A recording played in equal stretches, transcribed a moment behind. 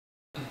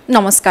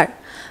নমস্কাৰ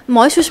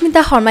মই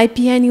সুস্মিতা শৰ্মাই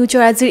পিআই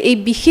নিউজৰ আজিৰ এই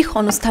বিশেষ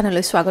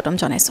অনুষ্ঠানলৈ স্বাগতম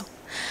জনাইছো।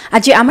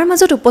 আজি আমাৰ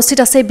মাজত উপস্থিত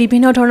আছে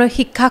বিভিন্ন ধৰণৰ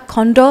শিক্ষা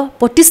খণ্ড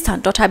প্ৰতিষ্ঠান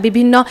তথা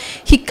বিভিন্ন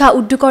শিক্ষা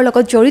উদ্যোগৰ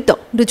লগত জড়িত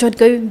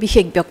দুজনকৈ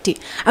বিশেষ ব্যক্তি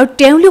আৰু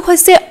তেওঁলোক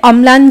হৈছে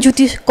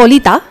অম্লানজ্যোতি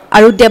কলিতা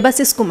আৰু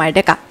দেৱাশিষ কুমাৰ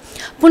ডেকা।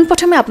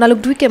 পোনপ্ৰথমে আপোনালোক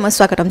দুইকে মই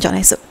স্বাগতম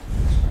জনাইছো।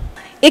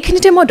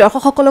 এইখিনিতে মই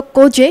দৰ্শকসকলক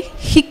কওঁ যে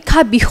শিক্ষা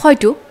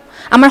বিষয়টো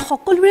আমাৰ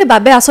সকলোৰে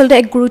বাবে আচলতে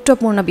এক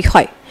গুৰুত্বপূৰ্ণ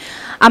বিষয়।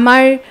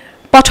 আমাৰ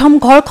প্ৰথম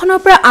ঘৰখনৰ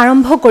পৰা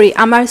আৰম্ভ কৰি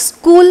আমাৰ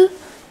স্কুল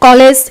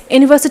কলেজ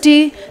ইউনিভাৰ্চিটি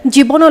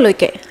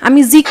জীৱনলৈকে আমি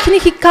যিখিনি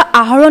শিক্ষা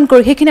আহৰণ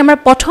কৰোঁ সেইখিনি আমাৰ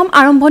প্ৰথম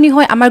আৰম্ভণি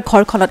হয় আমাৰ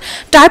ঘৰখনত।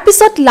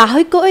 তাৰপিছত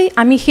লাহেকৈ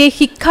আমি সেই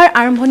শিক্ষাৰ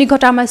আৰম্ভণি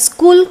ঘটা আমাৰ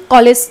স্কুল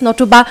কলেজ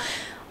নতুবা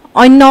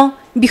অন্য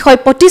বিষয়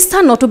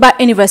প্ৰতিষ্ঠান নতুবা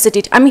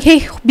ইউনিভাৰ্চিটিত আমি সেই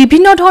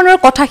বিভিন্ন ধৰণৰ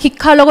কথা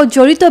শিক্ষাৰ লগত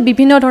জড়িত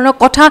বিভিন্ন ধৰণৰ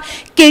কথা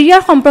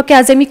কেৰিয়াৰ সম্পৰ্কে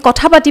আজি আমি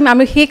কথা পাতিম।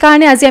 আমি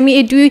সেইকাৰণে আজি আমি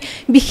এই দুই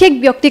বিশেষ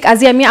ব্যক্তিক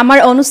আজি আমি আমাৰ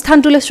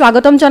অনুষ্ঠানটোলৈ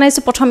স্বাগতম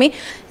জনাইছোঁ। প্ৰথমে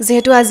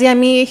যিহেতু আজি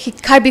আমি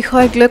শিক্ষাৰ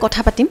বিষয়ক লৈ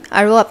কথা পাতিম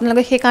আৰু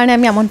আপোনালোকে সেইকাৰণে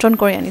আমি আমন্ত্ৰণ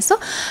কৰি আনিছোঁ।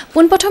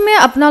 পোনপ্ৰথমে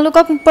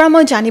আপোনালোকৰ পৰা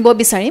মই জানিব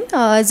বিচাৰিম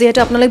যিহেতু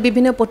আপোনালোক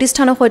বিভিন্ন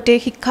প্ৰতিষ্ঠানৰ সৈতে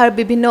শিক্ষাৰ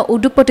বিভিন্ন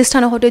উদ্যোগ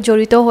প্ৰতিষ্ঠানৰ সৈতে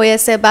জড়িত হৈ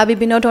আছে বা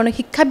বিভিন্ন ধৰণৰ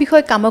শিক্ষা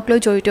বিষয়ক কামক লৈ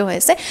জড়িত হৈ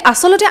আছে।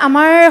 আচলতে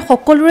আমাৰ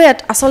সকলোৰে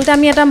আচলতে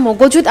আমি এটা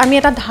মগজুত আমি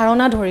এটা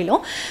ধাৰণা ধৰি লওঁ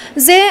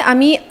যে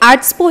আমি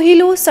আৰ্টছ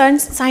পঢ়িলোঁ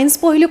ছায়েন্স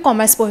পঢ়িলোঁ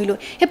কমাৰ্চ পঢ়িলোঁ।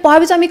 সেই পঢ়াৰ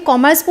পিছত আমি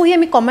কমাৰ্চ পঢ়ি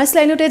আমি কমাৰ্চ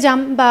লাইনতে যাম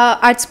বা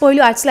আৰ্টছ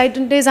পঢ়িলোঁ আৰ্টছ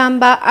লাইনতে যাম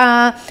বা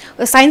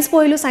ছায়েন্স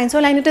পঢ়িলোঁ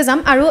ছায়েন্সৰ লাইনতে যাম।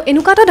 আৰু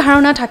এনেকুৱা এটা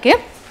ধাৰণা থাকে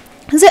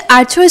যে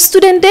আৰ্টছৰ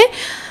ষ্টুডেণ্টে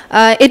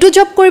এইটো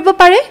জব কৰিব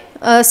পাৰে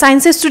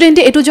ছায়েন্সৰ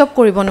ষ্টুডেণ্টে এইটো জব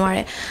কৰিব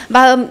নোৱাৰে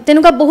বা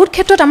তেনেকুৱা বহুত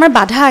ক্ষেত্ৰত আমাৰ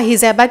বাধা আহি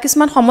যায় বা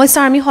কিছুমান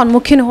সমস্যাৰ আমি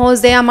সন্মুখীন হওঁ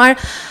যে আমাৰ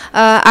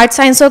আৰ্ট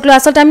ছায়েন্সক লৈ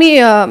আচলতে আমি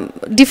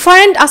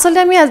ডিফাৰেণ্ট আচলতে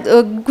আমি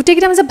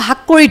গোটেইকেইটা আমি যে ভাগ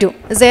কৰি দিওঁ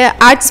যে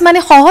আৰ্টছ মানে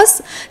সহজ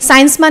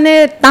ছায়েন্স মানে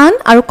টান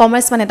আৰু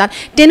কমাৰ্চ মানে টান।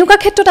 তেনেকুৱা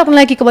ক্ষেত্ৰত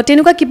আপোনালোকে কি ক'ব?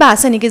 তেনেকুৱা কিবা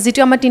আছে নেকি যিটো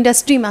আমাৰ তিনিটা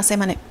ষ্ট্ৰীম আছে?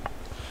 মানে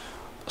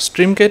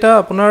ষ্ট্ৰীমকেইটা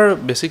আপোনাৰ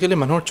বেচিকেলি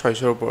মানুহৰ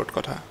চইচৰ ওপৰত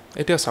কথা।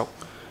 এতিয়া চাওক,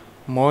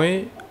 মই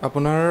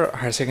আপোনাৰ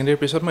হায়াৰ ছেকেণ্ডেৰীৰ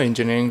পিছত মই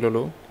ইঞ্জিনিয়াৰিং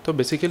ল'লোঁ। তো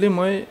বেচিকেলি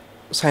মই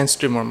ছায়েন্স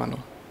ষ্ট্ৰীমৰ মানুহ,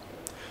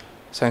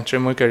 ছায়েন্স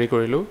ষ্ট্ৰীম মই কেৰি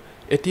কৰিলোঁ।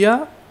 এতিয়া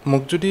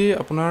মোক যদি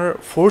আপোনাৰ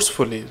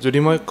ফ'ৰ্চফুলি যদি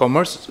মই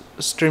কমাৰ্চ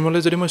ষ্ট্ৰীমলৈ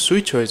যদি মই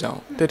ছুইচ হৈ যাওঁ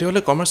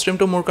তেতিয়াহ'লে কমাৰ্চ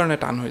ষ্ট্ৰীমটো মোৰ কাৰণে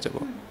টান হৈ যাব।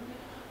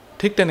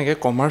 ঠিক তেনেকৈ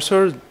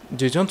কমাৰ্চৰ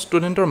যিজন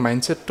ষ্টুডেণ্টৰ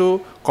মাইণ্ডছেটটো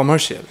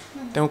কমাৰ্চিয়েল,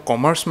 তেওঁ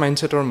কমাৰ্চ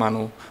মাইণ্ডছেটৰ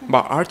মানুহ বা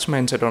আৰ্টছ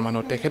মাইণ্ডছেটৰ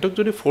মানুহ, তেখেতক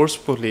যদি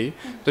ফ'ৰ্চফুলি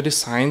যদি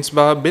ছায়েন্স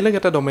বা বেলেগ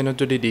এটা ডমেইনত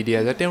যদি দি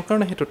দিয়া যায় তেওঁৰ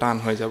কাৰণে সেইটো টান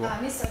হৈ যাব।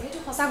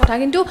 সঁচা কথা।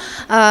 কিন্তু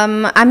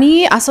আমি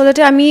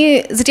আচলতে আমি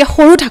যেতিয়া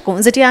সৰু থাকোঁ,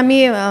 যেতিয়া আমি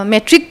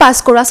মেট্ৰিক পাছ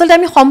কৰোঁ, আচলতে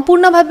আমি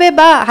সম্পূৰ্ণভাৱে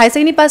বা হায়াৰ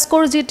ছেকেণ্ডেৰী পাছ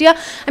কৰোঁ যেতিয়া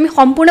আমি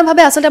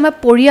সম্পূৰ্ণভাৱে আচলতে আমাৰ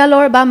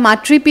পৰিয়ালৰ বা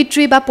মাতৃ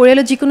পিতৃ বা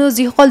পৰিয়ালৰ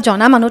যিসকল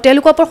জনা মানুহ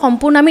তেওঁলোকৰ ওপৰত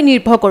সম্পূৰ্ণ আমি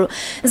নিৰ্ভৰ কৰোঁ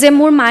যে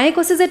মোৰ মায়ে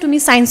কৈছে যে তুমি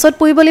ছায়েন্সত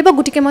পঢ়িব লাগিব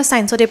গতিকে মই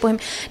ছায়েন্সতে পঢ়িম।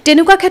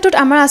 তেনেকুৱা ক্ষেত্ৰত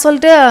আমাৰ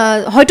আচলতে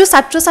হয়তো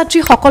ছাত্ৰ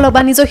ছাত্ৰীসকলক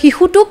বা নিজৰ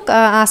শিশুটোক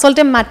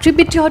আচলতে মাতৃ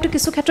পিতৃ হয়তো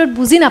কিছু ক্ষেত্ৰত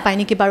বুজি নাপায়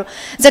নেকি বাৰু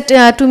যে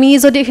তুমি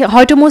যদি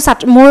হয়তো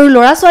মোৰ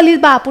ল'ৰা ছোৱালী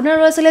বা আপোনাৰ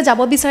ল'ৰা ছোৱালীয়ে যাব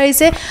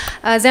বিচাৰিছে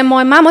যে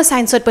মই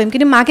ছায়েন্সত পঢ়িম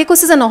কিন্তু মাকে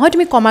কৈছে যে নহয়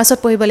তুমি কমাৰ্চত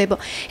পঢ়িব লাগিব।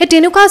 সেই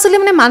তেনেকুৱা আচলতে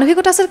মানে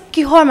মানসিকতা আচলতে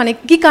কিহৰ মানে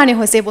কি কাৰণে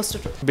হৈছে এই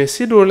বস্তুটো?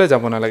 বেছি দূৰলৈ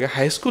যাব নালাগে।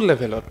 হাইস্কুল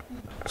লেভেলত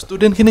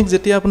ষ্টুডেণ্টখিনিক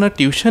যেতিয়া আপোনাৰ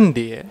টিউশ্যন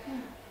দিয়ে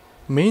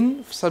মেইন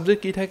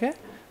ছাবজেক্ট কি থাকে?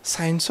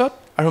 ছায়েন্সত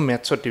আৰু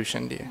মেথছত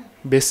টিউশ্যন দিয়ে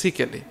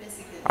বেচিকেলি,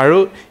 আৰু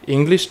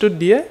ইংলিছটোত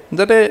দিয়ে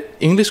যাতে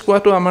ইংলিছ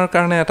কোৱাটো আমাৰ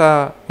কাৰণে এটা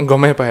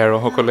গমেই পায় আৰু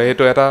সকলোৱে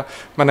এইটো এটা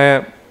মানে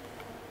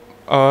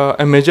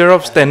মেজাৰ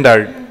অফ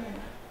ষ্টেণ্ডাৰ্ড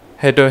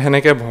সেইটো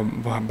সেনেকৈ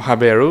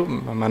ভাবে আৰু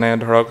মানে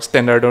ধৰক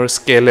ষ্টেণ্ডাৰ্ডৰ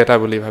স্কেল এটা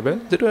বুলি ভাবে,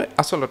 যিটো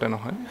আচলতে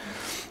নহয়।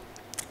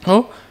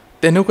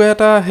 তেনেকুৱা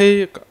এটা সেই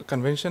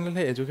কনভেনশ্যনেল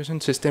সেই এডুকেশ্যন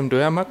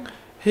ছিষ্টেমটোৱে আমাক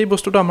সেই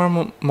বস্তুটো আমাৰ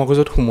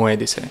মগজুত সোমোৱাই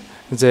দিছে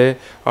যে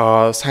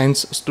ছায়েন্স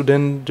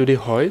ষ্টুডেণ্ট যদি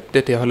হয়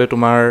তেতিয়াহ'লে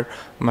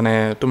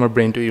তোমাৰ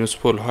ব্ৰেইনটো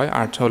ইউজফুল হয়,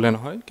 আৰ্টছ হ'লে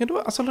নহয়। কিন্তু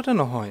আচলতে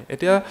নহয়।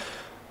 এতিয়া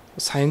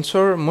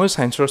মই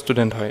ছায়েন্সৰ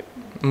ষ্টুডেণ্ট হয়,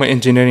 মই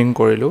ইঞ্জিনিয়াৰিং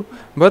কৰিলোঁ,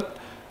 বাট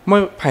মই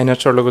ফাইন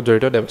আৰ্টছৰ লগত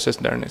জড়িত দেৱাশিষ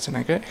দাৰ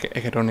নিচিনাকৈ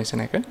এখেতৰ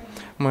নিচিনাকৈ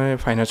মই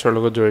ফাইন আৰ্টছৰ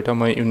লগত জড়িত।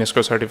 মই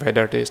ইউনেস্কো চাৰ্টিফাইড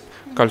আৰ্টিষ্ট,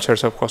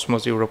 কালচাৰ্ছ অফ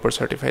কসমছ ইউৰোপৰ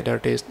চাৰ্টিফাইড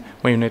আৰ্টিষ্ট,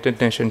 মই United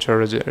নেশ্যনছৰ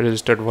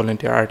registered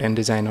volunteer art and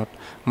ডিজাইনত,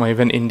 মই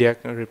ইভেন ইণ্ডিয়াক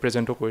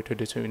ৰিপ্ৰেজেণ্টো কৰি থৈ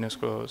দিছোঁ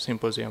ইউনেস্কো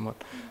চিম্পজিয়ামত।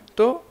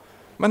 তো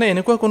মানে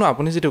এনেকুৱা কোনো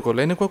আপুনি যিটো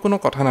ক'লে এনেকুৱা কোনো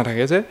কথা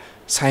নাথাকে যে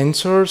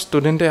ছায়েন্সৰ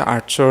ষ্টুডেণ্টে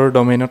আৰ্টছৰ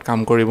ডমেইনত কাম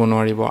কৰিব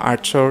নোৱাৰিব,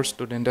 আৰ্টছৰ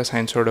ষ্টুডেণ্টে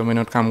ছায়েন্সৰ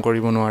ডমেইনত কাম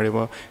কৰিব নোৱাৰিব।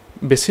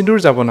 বেছি দূৰ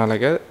যাব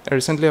নালাগে।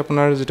 ৰিচেণ্টলি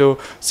আপোনাৰ যিটো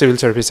চিভিল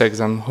ছাৰ্ভিচ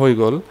এক্সাম হৈ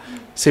গ'ল,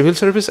 চিভিল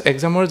ছাৰ্ভিচ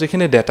এক্সামৰ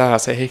যিখিনি ডেটা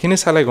আছে সেইখিনি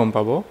চালে গম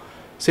পাব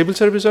চিভিল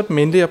ছাৰ্ভিচত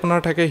মেইনলি আপোনাৰ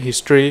থাকে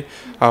হিষ্ট্ৰী,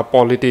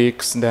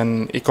 পলিটিক্স, দেন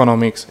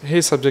ইকনমিক্স,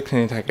 সেই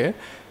ছাবজেক্টখিনি থাকে।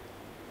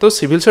 তো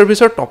চিভিল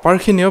ছাৰ্ভিচৰ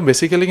টপাৰখিনিও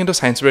বেচিকেলি কিন্তু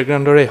ছায়েন্স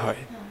বেকগ্ৰাউণ্ডৰে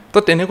হয়। তো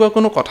তেনেকুৱা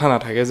কোনো কথা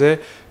নাথাকে যে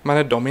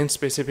মানে ডমেইন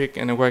স্পেচিফিক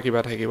এনেকুৱা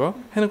কিবা থাকিব,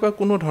 সেনেকুৱা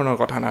কোনো ধৰণৰ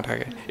কথা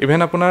নাথাকে। ইভেন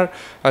আপোনাৰ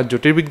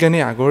জ্যোতিৰ্বিজ্ঞানী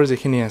আগৰ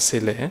যিখিনি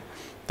আছিলে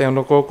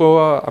তেওঁলোককো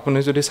আপুনি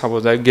যদি চাব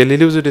যায়,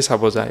 গেলিলিও যদি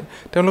চাব যায়,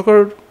 তেওঁলোকৰ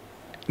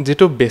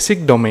যিটো বেচিক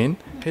ডমেইন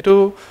সেইটো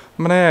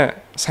মানে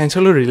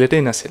ছায়েন্সলৈ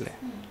ৰিলেটেই নাছিলে।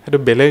 সেইটো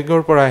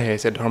বেলেগৰ পৰাহে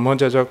আহিছে,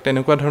 ধৰ্মযাজক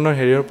তেনেকুৱা ধৰণৰ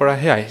হেৰিৰ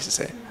পৰাহে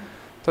আহিছে।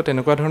 তো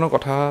তেনেকুৱা ধৰণৰ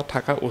কথা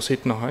থকা উচিত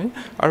নহয়।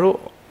 আৰু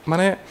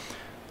মানে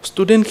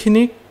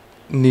ষ্টুডেণ্টখিনিক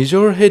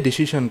নিজৰ সেই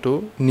ডিচিশ্যনটো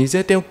নিজে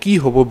তেওঁ কি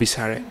হ'ব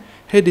বিচাৰে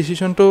সেই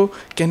ডিচিশ্যনটো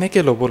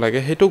কেনেকৈ ল'ব লাগে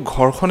সেইটো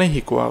ঘৰখনে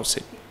শিকোৱা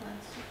উচিত,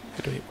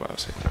 সেইটো শিকোৱা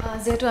উচিত।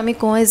 যিহেতু আমি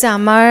কওঁ যে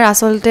আমাৰ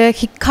আচলতে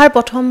শিক্ষাৰ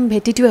প্ৰথম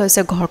ভেটিটোৱে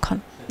হৈছে ঘৰখন,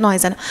 নহয়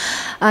জানো?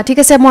 ঠিক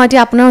আছে, মই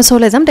এতিয়া আপোনাৰ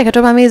ওচৰলৈ যাম।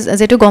 তেখেতৰ আমি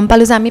যিহেতু গম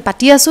পালোঁ যে আমি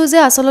পাতি আছোঁ যে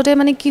আচলতে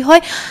মানে কি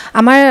হয়,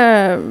 আমাৰ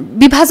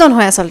বিভাজন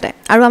হয় আচলতে,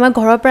 আৰু আমাৰ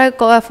ঘৰৰ পৰাই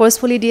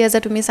ফ'ৰ্চফুলি দিয়ে যে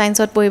তুমি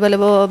ছায়েন্সত পঢ়িব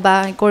লাগিব বা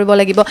কৰিব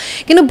লাগিব,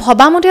 কিন্তু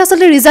ভবামতে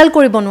আচলতে ৰিজাল্ট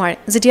কৰিব নোৱাৰে।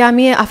 যেতিয়া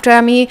আমি আফটাৰ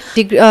আমি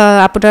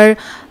আপোনাৰ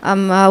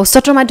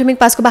উচ্চতৰ মাধ্যমিক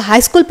পাছ কৰোঁ বা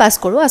হাইস্কুল পাছ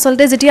কৰোঁ,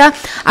 আচলতে যেতিয়া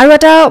আৰু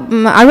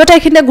এটা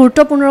এইখিনিতে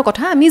গুৰুত্বপূৰ্ণ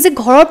কথা, আমি যে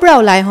ঘৰৰ পৰা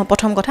ওলাই আহোঁ,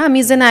 প্ৰথম কথা আমি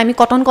যে নাই আমি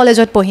কটন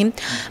কলেজত পঢ়িম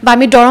বা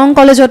আমি দৰং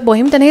কলেজত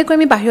পঢ়িম, তেনেকৈ কৈ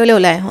আমি বাহিৰলৈ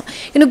ওলাই আহোঁ।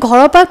 কিন্তু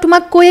ঘৰৰ পৰা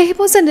তোমাক কৈ আহিব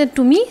যে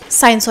তুমি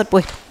ছায়েন্সত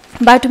পঢ়িবা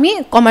বা তুমি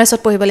কমাৰ্চত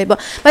পঢ়িব লাগিব,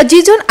 বা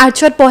যিজন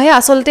আৰ্টছত পঢ়ে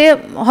আচলতে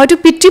হয়তো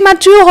পিতৃ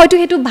মাতৃও হয়তো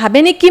সেইটো ভাবে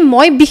নেকি,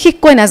 মই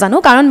বিশেষকৈ নাজানো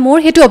কাৰণ মোৰ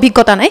সেইটো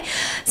অভিজ্ঞতা নাই,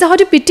 যে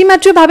হয়তো পিতৃ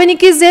মাতৃও ভাবে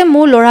নেকি যে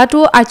মোৰ ল'ৰাটো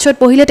আৰ্টছত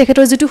পঢ়িলে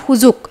তেখেতৰ যিটো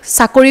সুযোগ,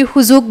 চাকৰিৰ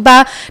সুযোগ বা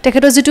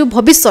তেখেতৰ যিটো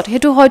ভৱিষ্যত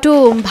সেইটো হয়তো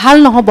ভাল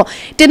নহ'ব।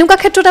 তেনেকুৱা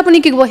ক্ষেত্ৰত আপুনি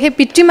কি ক'ব, সেই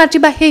পিতৃ মাতৃ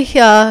বা সেই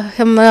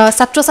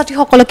ছাত্ৰ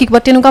ছাত্ৰীসকলক কি ক'ব,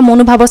 তেনেকুৱা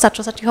মনোভাৱৰ ছাত্ৰ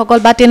ছাত্ৰীসকল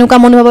বা তেনেকুৱা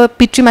মনোভাৱৰ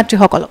পিতৃ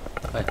মাতৃসকলক?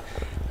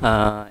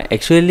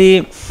 একচুৱেলি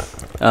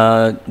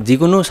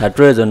যিকোনো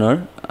ছাত্ৰ এজনৰ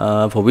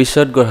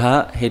ভৱিষ্যত গঢ়া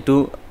সেইটো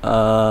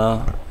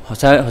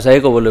সঁচাই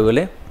ক'বলৈ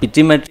গ'লে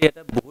পিতৃ মাতৃৰ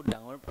এটা বহুত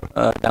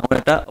ডাঙৰ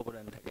এটা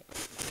অৱদান থাকে,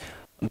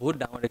 বহুত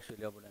ডাঙৰ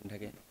একচুৱেলি অৱদান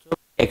থাকে। চ'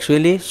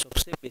 একচুৱেলি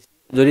চবচে বেছি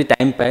যদি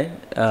টাইম পায়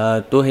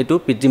তো সেইটো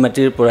পিতৃ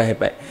মাতৃৰ পৰাহে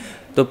পায়।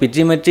 তো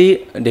পিতৃ মাতৃ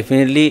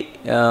ডেফিনেটলি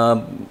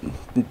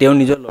তেওঁ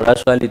নিজৰ ল'ৰা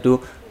ছোৱালীটো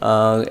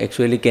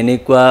একচুৱেলি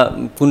কেনেকুৱা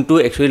কোনটো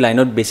একচুৱেলি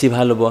লাইনত বেছি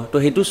ভাল হ'ব, তো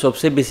সেইটো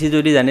চবচে বেছি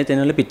যদি জানে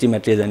তেনেহ'লে পিতৃ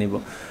মাতৃয়ে জানিব।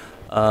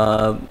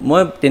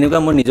 মই তেনেকুৱা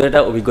মোৰ নিজৰ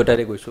এটা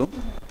অভিজ্ঞতাৰে কৈছোঁ।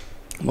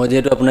 মই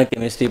যিহেতু আপোনাৰ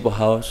কেমেষ্ট্ৰি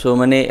পঢ়াওঁ, চ'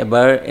 মানে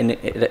এবাৰ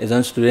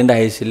এজন ষ্টুডেণ্ট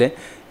আহিছিলে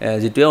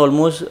যিটোৱে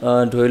অলম'ষ্ট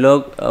ধৰি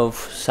লওক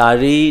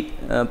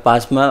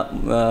 4-5 মাহ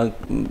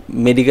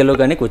মেডিকেলৰ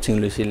কাৰণে কোচিং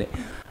লৈছিলে।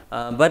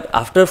 বাট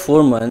আফটাৰ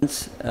 4 months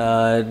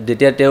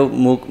যেতিয়া তেওঁ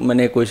মোক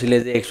মানে কৈছিলে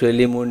যে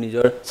একচুৱেলি মোৰ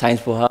নিজৰ ছায়েন্স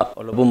পঢ়া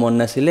অলপো মন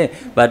নাছিলে,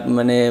 বাট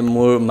মানে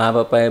মোৰ মা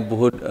পাপাই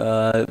বহুত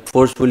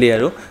ফ'ৰ্চফুলি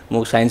আৰু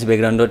মোক ছায়েন্স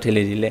বেকগ্ৰাউণ্ডত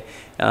ঠেলি দিলে।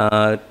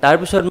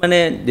 তাৰপিছত মানে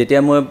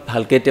যেতিয়া মই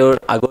ভালকৈ তেওঁৰ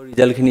আগৰ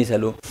ৰিজাল্টখিনি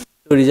চালোঁ,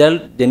 তো ৰিজাল্ট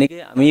যেনেকৈ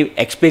আমি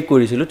এক্সপেক্ট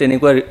কৰিছিলোঁ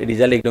তেনেকুৱা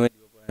ৰিজাল্ট একদমেই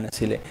দিব পৰা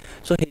নাছিলে।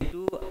 চ'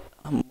 সেইটো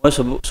মই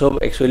চব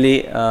একচুৱেলি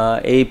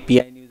এই PI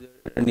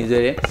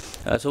নিজৰে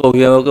চব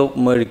অভিভাৱকক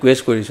মই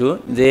ৰিকুৱেষ্ট কৰিছোঁ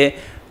যে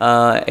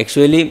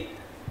একচুৱেলি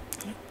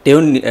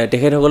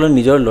তেখেতসকলৰ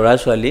নিজৰ ল'ৰা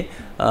ছোৱালী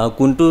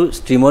কোনটো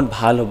ষ্ট্ৰীমত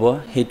ভাল হ'ব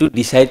সেইটো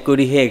ডিচাইড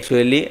কৰিহে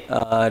একচুৱেলি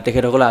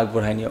তেখেতসকলক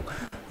আগবঢ়াই নিয়ক।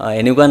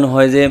 এনেকুৱা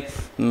নহয় যে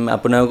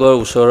আপোনালোকৰ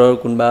ওচৰৰ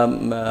কোনোবা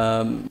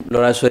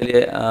ল'ৰা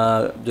ছোৱালীয়ে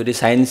যদি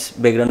ছায়েন্স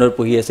বেকগ্ৰাউণ্ডত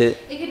পঢ়ি আছে,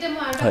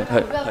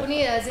 আপুনি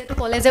যিহেতু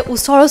ক'লে যে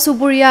ওচৰ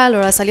চুবুৰীয়া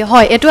ল'ৰা ছোৱালী,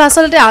 হয় এইটো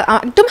আচলতে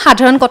একদম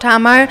সাধাৰণ কথা,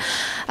 আমাৰ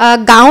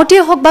গাঁৱতে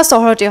হওক বা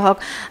চহৰতে হওক।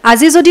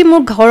 আজি যদি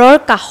মোৰ ঘৰৰ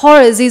কাষৰ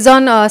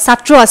যিজন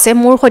ছাত্ৰ আছে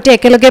মোৰ সৈতে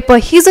একেলগে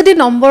পঢ়ে, সি যদি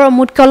নম্বৰ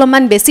মোতকৈ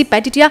অলপমান বেছি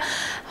পায়, তেতিয়া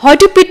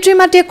হয়তো পিতৃ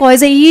মাতৃয়ে কয়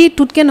যে ই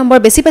তোতকৈ নম্বৰ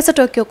বেছি পাইছে,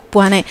 তই কিয়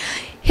পোৱা নাই।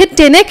 সেই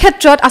তেনে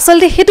ক্ষেত্ৰত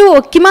আচলতে সেইটো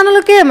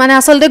কিমানলৈকে মানে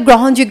আচলতে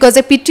গ্ৰহণযোগ্য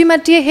যে পিতৃ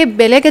মাতৃয়ে সেই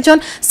বেলেগ এজন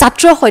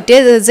ছাত্ৰৰ সৈতে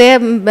যে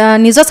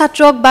নিজৰ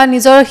ছাত্ৰক বা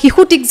নিজৰ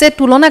শিশুটিক যে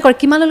তুলনা কৰে,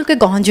 কিমানলৈকে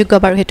গ্ৰহণযোগ্য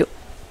বাৰু সেইটো?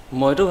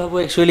 মইতো ভাবোঁ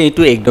একচুৱেলি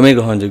এইটো একদমেই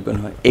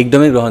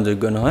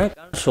গ্ৰহণযোগ্য নহয়,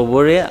 কাৰণ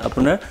চবৰে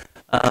আপোনাৰ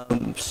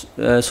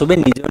চবেই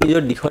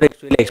নিজৰ দিশত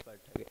একচুৱেলি এক্সপাৰ্ট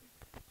থাকে।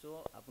 চ'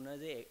 আপোনাৰ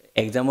যে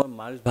এক্সামৰ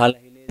মাৰ্কছ ভাল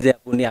আহিলে যে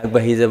আপুনি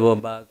আগবাঢ়ি যাব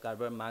বা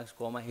কাৰোবাৰ মাৰ্কছ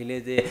কম আহিলে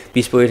যে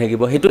পিছ পৰি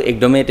থাকিব, সেইটো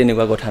একদমেই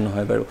তেনেকুৱা কথা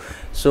নহয় বাৰু।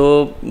 চ'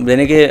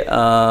 যেনেকৈ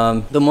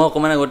তো মই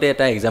অকণমান আগতে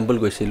এটা এক্সাম্পল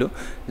কৈছিলোঁ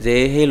যে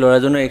সেই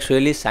ল'ৰাজনৰ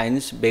একচুৱেলি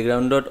ছায়েন্স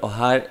বেকগ্ৰাউণ্ডত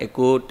অহাৰ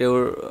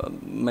তেওঁৰ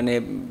মানে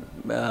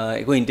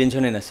একো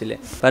ইণ্টেনশ্যনেই নাছিলে,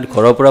 বাট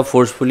ঘৰৰ পৰা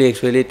ফ'ৰ্চফুলি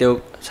একচুৱেলি তেওঁক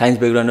ছায়েন্স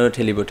বেকগ্ৰাউণ্ডত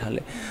ঠেলি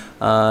পঠালে।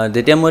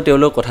 যেতিয়া মই তেওঁৰ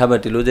লগত কথা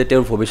পাতিলোঁ যে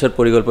তেওঁৰ ভৱিষ্যত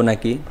পৰিকল্পনা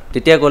কি,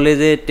 তেতিয়া ক'লে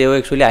যে তেওঁ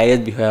একচুৱেলি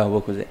IAS বিষয়া হ'ব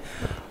খোজে।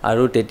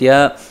 আৰু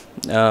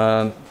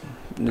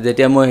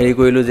যেতিয়া মই হেৰি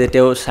কৰিলোঁ যে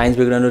তেওঁ ছায়েন্স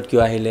বেকগ্ৰাউণ্ডত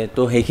কিয় আহিলে,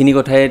 তো সেইখিনি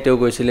কথাই তেওঁ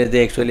কৈছিলে যে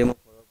একচুৱেলি মোক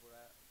ঘৰৰ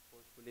পৰা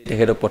ফ'ৰ্চফুলি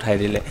তেখেতক পঠাই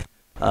দিলে।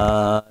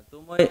 তো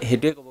মই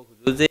সেইটোৱে ক'ব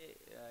খোজোঁ যে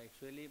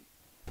একচুৱেলি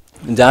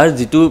যাৰ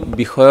যিটো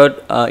বিষয়ত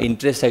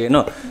ইণ্টাৰেষ্ট থাকে ন,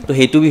 তো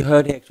সেইটো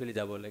বিষয়তহে একচুৱেলি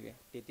যাব লাগে,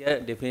 তেতিয়া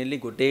ডেফিনেটলি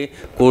গোটেই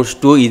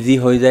কোৰ্চটো ইজি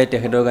হৈ যায়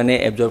তেখেতৰ কাৰণে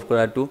এবজৰ্ভ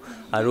কৰাটো,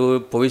 আৰু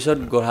ভৱিষ্যত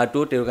গঢ়াটো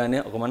তেওঁৰ কাৰণে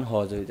অকণমান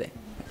সহজ হৈ যায়।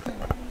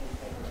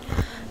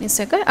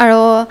 নিশ্চয়কৈ। আৰু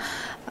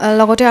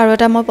লগতে আৰু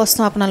এটা মই প্ৰশ্ন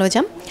আপোনালৈ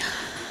যাম।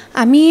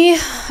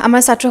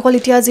 আমাৰ ছাত্ৰসকল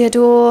এতিয়া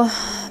যিহেতু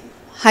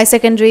হাই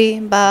ছেকেণ্ডেৰী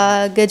বা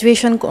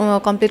গ্ৰেজুৱেশ্যন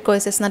কমপ্লিট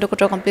কৰিছে,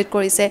 স্নাতকোত্তৰ কমপ্লিট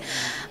কৰিছে,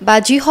 বা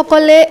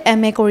যিসকলে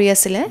MA কৰি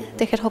আছিলে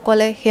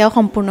তেখেতসকলে সেয়াও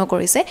সম্পূৰ্ণ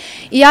কৰিছে।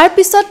 ইয়াৰ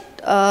পিছত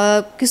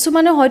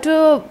কিছুমানে হয়তো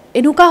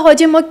এনেকুৱা হয়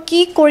যে মই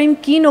কি কৰিম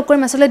কি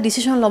নকৰিম আচলতে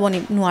ডিচিশ্যন ল'ব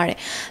নোৱাৰে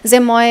যে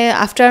মই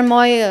আফটাৰ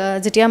মই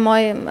যেতিয়া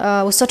মই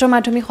উচ্চতৰ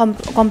মাধ্যমিক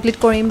কমপ্লিট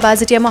কৰিম বা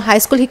যেতিয়া মই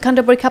হাইস্কুল শিক্ষান্ত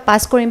পৰীক্ষা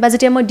পাছ কৰিম বা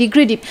যেতিয়া মই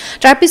ডিগ্ৰী দিম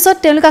তাৰপিছত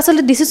তেওঁলোকে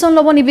আচলতে ডিচিশ্যন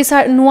ল'ব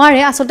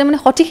নোৱাৰে আচলতে মানে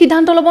সঠিক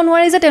সিদ্ধান্ত ল'ব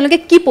নোৱাৰে যে তেওঁলোকে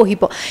কি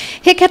পঢ়িব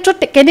সেই ক্ষেত্ৰত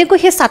কেনেকৈ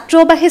সেই ছাত্ৰ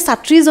বা সেই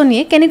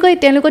ছাত্ৰীজনীয়ে কেনেকৈ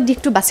তেওঁলোকৰ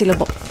দিশটো বাছি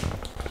ল'ব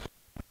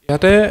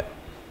ইয়াতে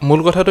মূল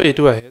কথাটো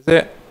এইটো আহে যে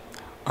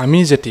আমি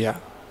যেতিয়া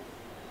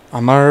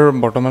আমাৰ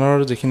বৰ্তমানৰ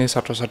যিখিনি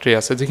ছাত্ৰ ছাত্ৰী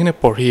আছে যিখিনি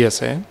পঢ়ি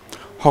আছে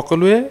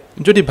সকলোৱে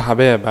যদি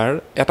ভাবে এবাৰ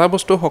এটা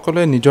বস্তু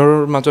সকলোৱে নিজৰ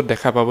মাজত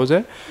দেখা পাব যে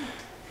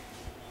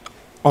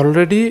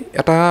অলৰেডি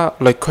এটা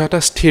লক্ষ্য এটা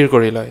স্থিৰ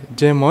কৰি লয়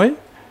যে মই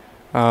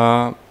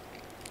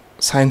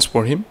ছায়েন্স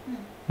পঢ়িম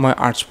মই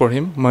আৰ্টছ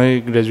পঢ়িম মই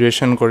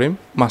গ্ৰেজুৱেশ্যন কৰিম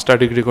মাষ্টাৰ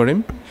ডিগ্ৰী কৰিম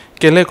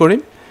কেলে কৰিম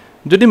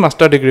যদি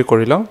মাষ্টাৰ ডিগ্ৰী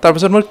কৰি লওঁ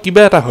তাৰপিছত মোৰ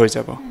কিবা এটা হৈ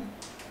যাব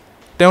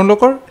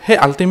তেওঁলোকৰ সেই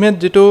আল্টিমেট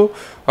যিটো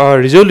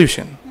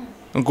ৰিজলিউশ্যন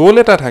গ'ল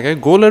এটা থাকে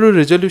গ'ল আৰু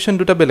ৰিজলিউশ্যন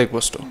দুটা বেলেগ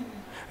বস্তু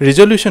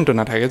ৰিজলিউশ্যনটো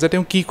নাথাকে যে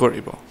তেওঁ কি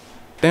কৰিব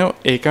তেওঁ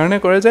এইকাৰণে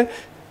কৰে যে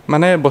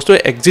মানে বস্তু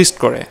এক্সিষ্ট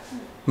কৰে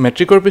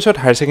মেট্ৰিকৰ পিছত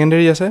হায়াৰ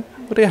ছেকেণ্ডেৰী আছে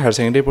গতিকে হায়াৰ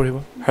ছেকেণ্ডেৰী পঢ়িব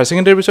হায়াৰ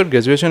ছেকেণ্ডেৰীৰ পিছত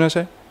গ্ৰেজুৱেশ্যন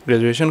আছে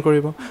গ্ৰেজুৱেশ্যন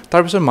কৰিব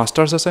তাৰপিছত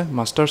মাষ্টাৰ্ছ আছে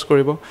মাষ্টাৰ্ছ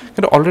কৰিব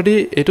কিন্তু অলৰেডি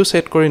এইটো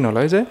ছেট কৰি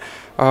নলয় যে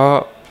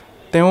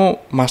তেওঁ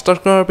মাষ্টাৰ্ছ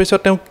কৰাৰ পিছত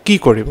তেওঁ কি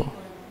কৰিব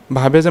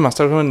ভাবে যে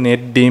মাষ্টাৰ্ছ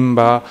নেট দিম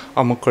বা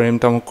অমুক কৰিম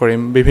তমুক কৰিম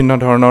বিভিন্ন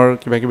ধৰণৰ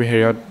কিবা কিবি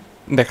হেৰিয়ত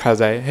দেখা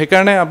যায়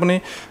সেইকাৰণে আপুনি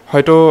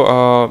হয়তো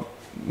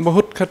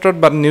বহুত ক্ষেত্ৰত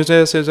বা নিউজে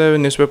আছে যে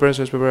নিউজ পেপাৰে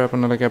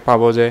আপোনালোকে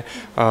পাব যে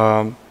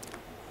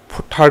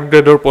থাৰ্ড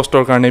গ্ৰেডৰ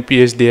পষ্টৰ কাৰণে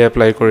PhD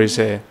এপ্লাই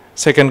কৰিছে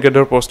ছেকেণ্ড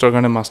গ্ৰেডৰ পষ্টৰ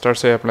কাৰণে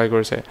মাষ্টাৰ্ছে এপ্লাই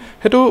কৰিছে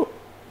সেইটো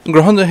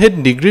গ্ৰহণ সেই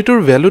ডিগ্ৰীটোৰ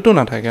ভেলুটো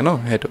নাথাকে ন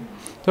সেইটো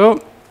তো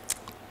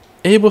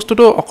এই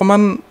বস্তুটো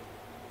অকণমান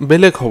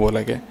বেলেগ হ'ব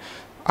লাগে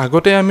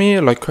আগতে আমি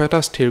লক্ষ্য এটা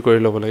স্থিৰ কৰি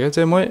ল'ব লাগে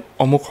যে মই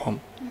অমুক হ'ম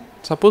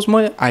ছাপ'জ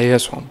মই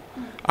IAS হ'ম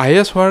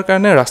IAS হোৱাৰ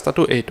কাৰণে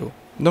ৰাস্তাটো এইটো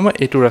মই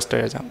এইটো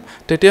ৰাস্তাৰে যাম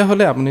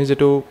তেতিয়াহ'লে আপুনি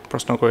যিটো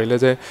প্ৰশ্ন কৰিলে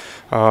যে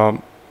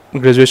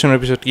গ্ৰেজুৱেশ্যনৰ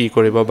পিছত কি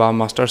কৰিব বা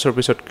মাষ্টাৰ্ছৰ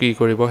পিছত কি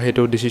কৰিব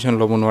সেইটো ডিচিশ্যন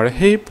ল'ব নোৱাৰে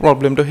সেই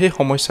প্ৰব্লেমটো সেই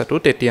সমস্যাটো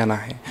তেতিয়া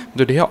নাহে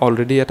যদিহে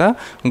অলৰেডি এটা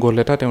গ'ল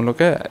এটা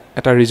তেওঁলোকে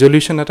এটা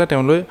ৰিজলিউশ্যন এটা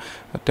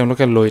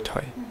তেওঁলোকে লৈ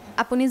থয়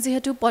আপুনি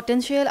যেহেতু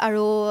পটেনশিয়েল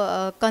আৰু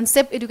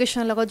কনসেপ্ট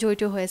এডুকেশ্যনৰ লগত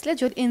জড়িত হৈ আছিলে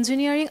য'ত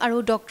ইঞ্জিনিয়াৰিং আৰু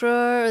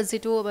ডক্টৰৰ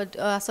যিটো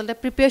আচলতে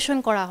প্ৰিপেৰেশ্যন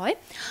কৰা হয়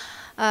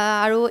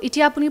আৰু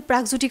এতিয়া আপুনি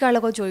প্ৰাগজ্যোতিকাৰ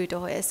লগত জড়িত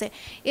হৈ আছে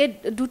এই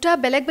দুটা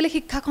বেলেগ বেলেগ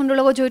শিক্ষাখণ্ডৰ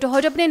লগত জড়িত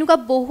হয়তো আপুনি এনেকুৱা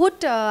বহুত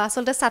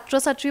আচলতে ছাত্ৰ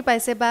ছাত্ৰী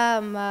পাইছে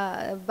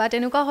বা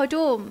তেনেকুৱা হয়তো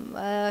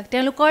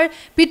তেওঁলোকৰ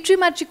পিতৃ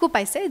মাতৃকো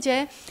পাইছে যে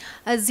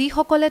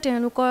যিসকলে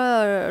তেওঁলোকৰ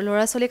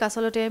ল'ৰা ছোৱালীক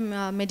আচলতে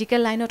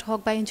মেডিকেল লাইনত হওক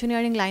বা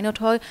ইঞ্জিনিয়াৰিং লাইনত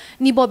হওক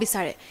নিব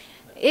বিচাৰে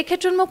এই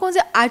ক্ষেত্ৰত মই কওঁ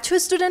যে আৰ্টছৰ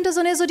ষ্টুডেণ্ট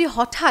এজনে যদি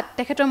হঠাৎ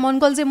তেখেতৰ মন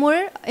গ'ল যে মোৰ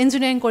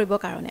ইঞ্জিনিয়াৰিং কৰিবৰ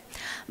কাৰণে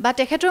বা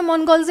তেখেতৰ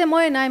মন গ'ল যে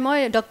মই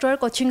ডক্টৰৰ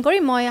কোচিং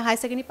কৰিম মই হাই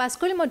ছেকেণ্ডেৰী পাছ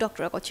কৰিম মই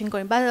ডক্টৰৰ কোচিং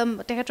কৰিম বা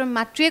তেখেতৰ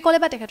মাতৃয়ে ক'লে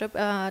বা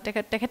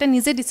তেখেতে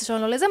নিজে ডিচিশ্যন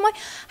ল'লে যে মই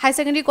হাই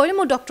ছেকেণ্ডেৰী কৰিম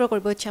মোৰ ডক্টৰ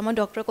কৰিব ইচ্ছা মই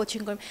ডক্টৰৰ কোচিং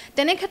কৰিম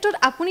তেনে ক্ষেত্ৰত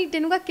আপুনি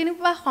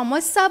কেনেকুৱা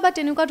সমস্যা বা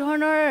তেনেকুৱা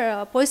ধৰণৰ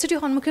পৰিস্থিতিৰ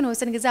সন্মুখীন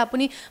হৈছে নেকি যে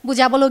আপুনি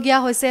বুজাবলগীয়া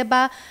হৈছে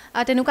বা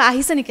তেনেকুৱা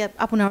আহিছে নেকি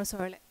আপোনাৰ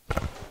ওচৰলৈ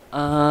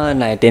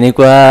নাই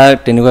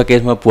তেনেকুৱা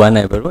কেছ মই পোৱা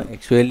নাই বাৰু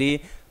একচুৱেলি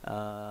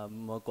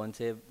মই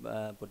কনচেপ্ট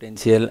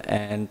পটেনচিয়েল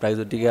এণ্ড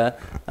প্ৰাগজ্যোতিকা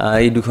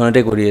এই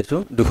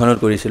দুখনত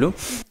কৰিছিলোঁ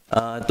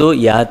তো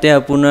ইয়াতে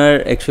আপোনাৰ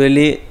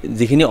একচুৱেলি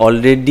যিখিনি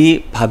অলৰেডি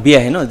ভাবি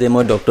আহে ন যে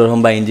মই ডক্টৰ হ'ম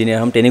বা ইঞ্জিনিয়াৰ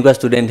হ'ম তেনেকুৱা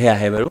ষ্টুডেণ্টহে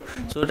আহে বাৰু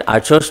চ'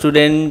 আৰ্টছৰ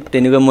ষ্টুডেণ্ট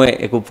তেনেকুৱা মই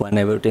একো পোৱা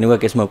নাই বাৰু তেনেকুৱা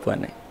কেছ মই পোৱা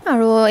নাই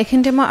আৰু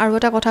এইখিনিতে মই আৰু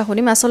এটা কথা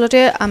শুনিম আচলতে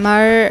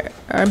আমাৰ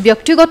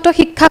ব্যক্তিগত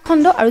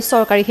শিক্ষাখণ্ড আৰু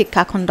চৰকাৰী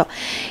শিক্ষাখণ্ড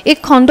এই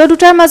খণ্ড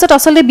দুটাৰ মাজত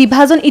আচলতে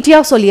বিভাজন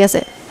এতিয়াও চলি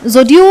আছে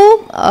যদিও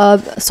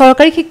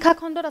চৰকাৰী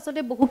শিক্ষাখণ্ডত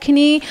আচলতে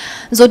বহুখিনি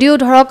যদিও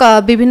ধৰক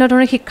বিভিন্ন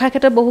ধৰণৰ শিক্ষাৰ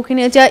ক্ষেত্ৰত বহুখিনি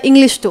এতিয়া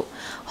ইংলিছটো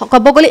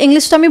ক'ব গ'লে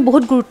ইংলিছটো আমি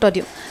বহুত গুৰুত্ব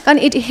দিওঁ কাৰণ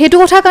সেইটো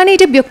কথাৰ কাৰণে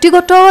এতিয়া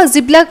ব্যক্তিগত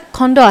যিবিলাক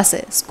খণ্ড আছে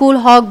স্কুল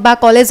হওক বা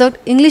কলেজত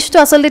ইংলিছটো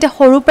আচলতে এতিয়া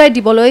সৰুৰ পৰাই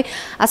দিবলৈ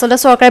আচলতে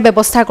চৰকাৰে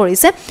ব্যৱস্থা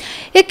কৰিছে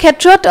এই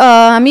ক্ষেত্ৰত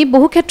আমি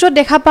বহু ক্ষেত্ৰত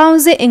দেখা পাওঁ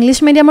যে ইংলিছ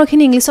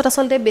মিডিয়ামৰখিনি ইংলিছত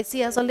আচলতে বেছি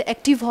আচলতে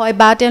এক্টিভ হয়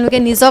বা তেওঁলোকে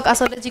নিজক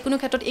আচলতে যিকোনো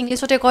ক্ষেত্ৰত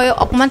ইংলিছতে কয়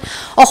অকণমান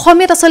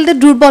অসমীয়াত আচলতে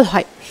দুৰ্বল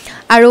হয়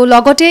আৰু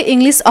লগতে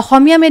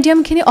অসমীয়া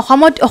মিডিয়ামখিনি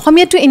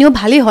অসমীয়াটো এনেও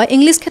ভালেই হয়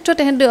ইংলিছ ক্ষেত্ৰত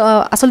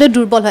আচলতে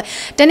দুৰ্বল হয়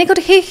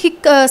তেনেক্ষেত্ৰত সেই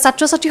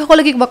ছাত্ৰ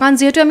ছাত্ৰীসকলে কি ক'ব কাৰণ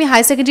যিহেতু আমি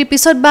হাই ছেকেণ্ডেৰীৰ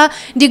পিছত বা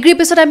ডিগ্ৰীৰ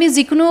পিছত আমি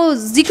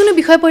যিকোনো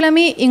বিষয় পঢ়িলে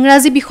আমি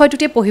ইংৰাজী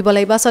বিষয়টোতে পঢ়িব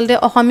লাগিব আচলতে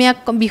অসমীয়া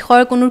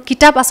বিষয়ৰ কোনো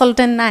কিতাপ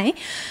আচলতে নাই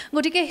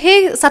গতিকে সেই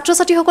ছাত্ৰ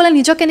ছাত্ৰীসকলে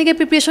নিজক কেনেকৈ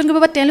প্ৰিপেৰেশ্যন কৰিব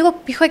বা তেওঁলোকক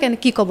বিষয়ে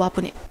কি ক'ব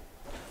আপুনি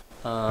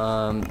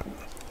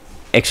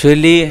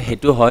একচুৱেলি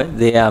সেইটো হয়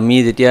যে আমি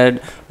যেতিয়া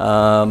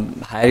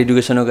হায়াৰ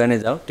এডুকেশ্যনৰ কাৰণে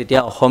যাওঁ তেতিয়া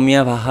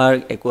অসমীয়া ভাষাৰ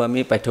একো আমি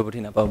পাঠ্যপুথি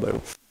নাপাওঁ বাৰু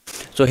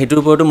চ' সেইটোৰ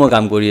ওপৰতো মই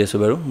কাম কৰি আছোঁ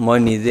বাৰু মই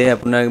নিজে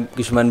আপোনাৰ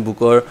কিছুমান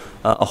বুকৰ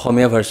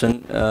অসমীয়া ভাৰ্চন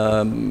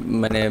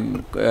মানে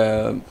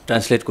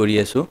ট্ৰান্সলেট কৰি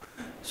আছোঁ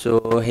চ'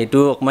 সেইটো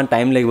অকণমান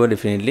টাইম লাগিব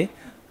ডেফিনেটলি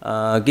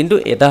কিন্তু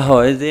এটা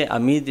হয় যে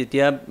আমি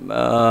যেতিয়া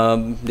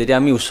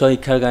আমি উচ্চ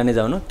শিক্ষাৰ কাৰণে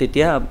যাওঁ ন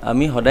তেতিয়া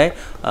আমি সদায়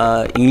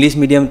ইংলিছ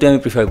মিডিয়ামটোৱে আমি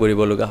প্ৰিফাৰ কৰিব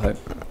লগা হয়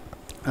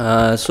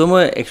চ'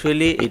 মই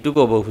একচুৱেলি এইটো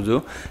ক'ব খোজোঁ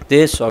যে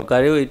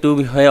চৰকাৰেও এইটো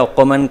বিষয়ে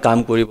অকণমান কাম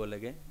কৰিব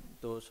লাগে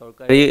তো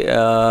চৰকাৰী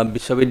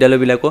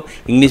বিশ্ববিদ্যালয়বিলাকো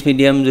ইংলিছ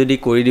মিডিয়াম যদি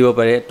কৰি দিব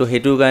পাৰে তো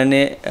সেইটোৰ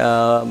কাৰণে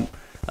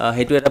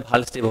সেইটো এটা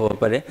ভাল ষ্টেপ হ'ব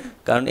পাৰে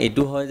কাৰণ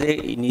এইটো হয় যে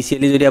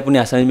ইনিচিয়েলি যদি আপুনি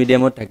আছামিজ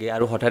মিডিয়ামত থাকে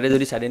আৰু হঠাতে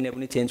যদি ছাডেনলি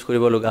আপুনি চেঞ্জ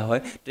কৰিব লগা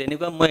হয় তো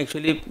এনেকুৱা মই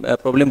একচুৱেলি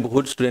প্ৰব্লেম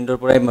বহুত ষ্টুডেণ্টৰ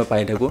পৰাই মই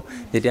পাই থাকোঁ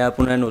যেতিয়া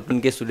আপোনাৰ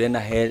নতুনকৈ ষ্টুডেণ্ট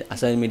আহে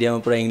আছামিজ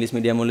মিডিয়ামৰ পৰা ইংলিছ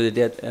মিডিয়ামলৈ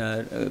যেতিয়া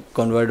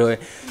কনভাৰ্ট হয়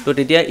তো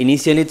তেতিয়া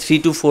ইনিচিয়েলি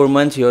 3 to 4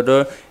 months সিহঁতৰ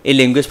এই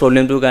লেংগুৱেজ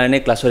প্ৰব্লেমটোৰ কাৰণে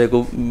ক্লাছৰ একো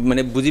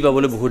মানে বুজি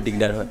পাবলৈ বহুত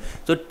দিগদাৰ হয়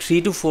তো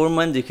 3 to 4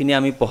 months যিখিনি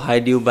আমি পঢ়াই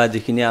দিওঁ বা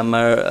যিখিনি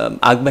আমাৰ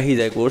আগবাঢ়ি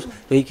যায় কোৰ্চ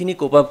তো সেইখিনি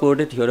কোপ আপ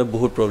কৰোঁতে সিহঁতৰ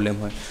বহুত প্ৰব্লেম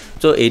হয়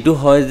চ' এইটো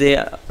হয় যে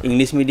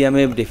ইংলিছ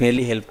মিডিয়ামে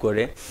ডেফিনেটলি হেল্প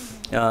কৰে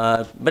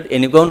বাট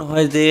এনেকুৱাও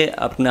নহয় যে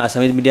আপোনাৰ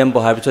আছামিজ মিডিয়াম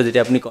পঢ়াৰ পিছত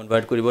যেতিয়া আপুনি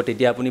কনভাৰ্ট কৰিব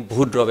তেতিয়া আপুনি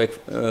বহুত ড্ৰবেক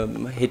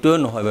সেইটোও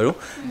নহয় বাৰু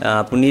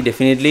আপুনি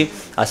ডেফিনেটলি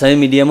আছামিজ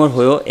মিডিয়ামৰ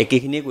হৈও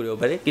একেখিনিয়ে কৰিব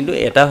পাৰে কিন্তু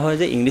এটা হয়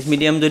যে ইংলিছ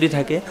মিডিয়াম যদি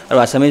থাকে আৰু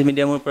আছামিজ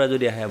মিডিয়ামৰ পৰা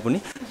যদি আহে আপুনি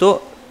তো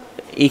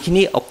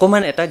এইখিনি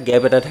অকণমান এটা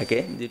গেপ এটা থাকে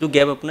যিটো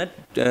গেপ আপোনাৰ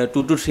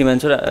 2 to 3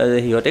 monthsৰ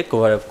সিহঁতে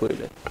কভাৰ আপ কৰি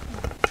লয়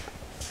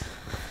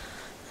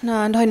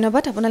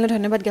ধন্যবাদ আপোনালৈ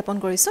ধন্যবাদ জ্ঞাপন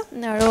কৰিছোঁ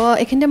আৰু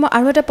এইখিনিতে মই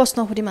আৰু এটা প্ৰশ্ন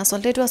সুধিম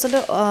আচলতে এইটো আচলতে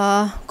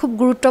খুব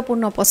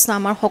গুৰুত্বপূৰ্ণ প্ৰশ্ন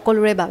আমাৰ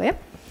সকলোৰে বাবে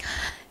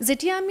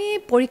যেতিয়া আমি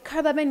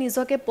পৰীক্ষাৰ বাবে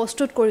নিজকে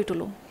প্ৰস্তুত কৰি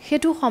তোলোঁ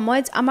সেইটো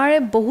সময়ত আমাৰ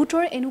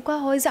বহুতৰ এনেকুৱা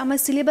হয় যে আমাৰ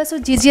চিলেবাছত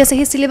যি আছে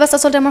সেই চিলেবাছ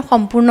আচলতে আমাৰ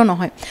সম্পূৰ্ণ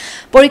নহয়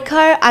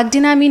পৰীক্ষাৰ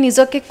আগদিনা আমি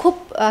নিজকে খুব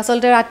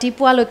আচলতে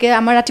ৰাতিপুৱালৈকে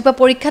আমাৰ ৰাতিপুৱা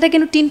পৰীক্ষাতে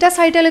কিন্তু 3টা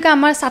 4টালৈকে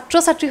আমাৰ ছাত্ৰ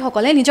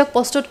ছাত্ৰীসকলে নিজক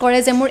প্ৰস্তুত কৰে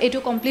যে মোৰ এইটো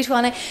কমপ্লিট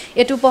হোৱা নাই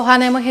এইটো পঢ়া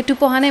নাই মই সেইটো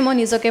পঢ়া নাই মই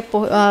নিজকে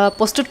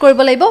প্ৰস্তুত কৰিব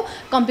লাগিব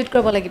কমপ্লিট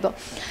কৰিব লাগিব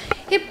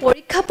এই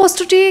পৰীক্ষা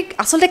প্ৰস্তুতি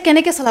আচলতে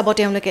কেনেকৈ চলাব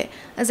তেওঁলোকে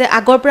যে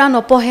আগৰ পৰা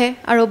নপঢ়ে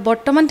আৰু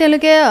বৰ্তমান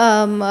তেওঁলোকে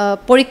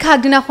পৰীক্ষা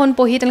আগদিনাখন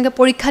পঢ়ি তেওঁলোকে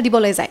পৰীক্ষা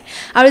দিবলৈ যায়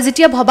আৰু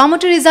যেতিয়া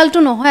ভবামতে ৰিজাল্টটো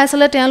নহয়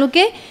আচলতে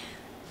তেওঁলোকে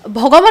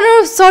ভগৱানৰ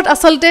ওচৰত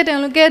আচলতে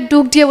তেওঁলোকে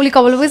দুখ দিয়ে বুলি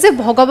ক'ব লাগিব যে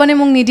ভগৱানে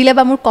মোক নিদিলে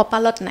বা মোৰ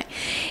কপালত নাই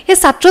এই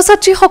ছাত্ৰ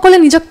ছাত্ৰীসকলে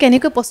নিজক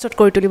কেনেকৈ প্ৰস্তুত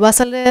কৰি তুলিব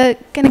আচলতে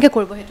কেনেকৈ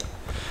কৰিব সেইটো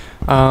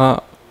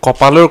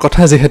কপালৰ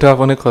কথা যিহেতু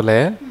আপুনি ক'লে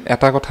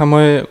এটা কথা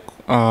মই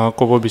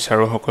ক'ব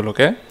বিচাৰোঁ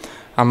সকলোকে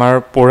আমাৰ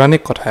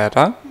পৌৰাণিক কথা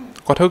এটা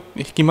কথা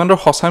কিমান দূৰ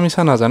সঁচা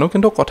মিছা নাজানো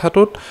কিন্তু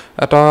কথাটোত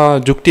এটা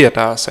যুক্তি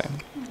এটা আছে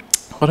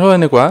কথাও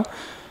এনেকুৱা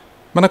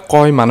মানে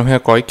মানুহে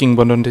কয়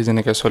কিংবদন্তি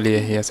যেনেকৈ চলি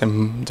আহি আছে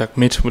যাক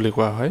মিথ বুলি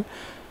কোৱা হয়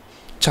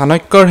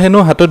চাণক্যৰ হেনো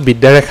হাতত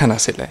বিদ্যাৰেখা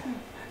নাছিলে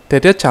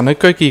তেতিয়া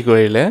চাণক্যই কি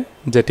কৰিলে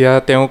যেতিয়া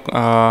তেওঁক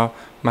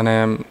মানে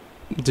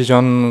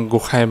যিজন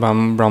গোসাঁই বা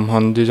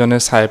ব্ৰাহ্মণ যিজনে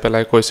চাই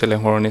পেলাই কৈছিলে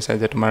সৰণি চাই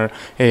যে তোমাৰ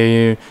এই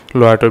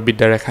ল'ৰাটোৰ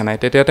বিদ্যাৰেখা নাই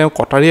তেতিয়া তেওঁ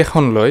কটাৰী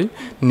এখন লৈ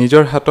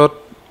নিজৰ হাতত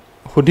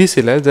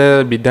সুধিছিলে যে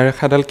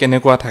বিদ্যাৰেখাডাল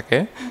কেনেকুৱা থাকে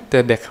তে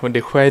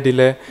দেখুৱাই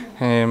দিলে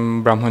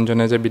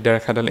ব্ৰাহ্মণজনে যে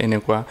বিদ্যাৰেখাডাল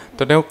এনেকুৱা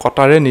তো তেওঁ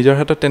কটাৰে নিজৰ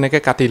হাতত তেনেকৈ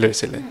কাটি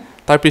লৈছিলে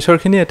তাৰ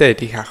পিছৰখিনি এটা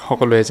ইতিহাস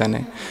সকলোৱে জানে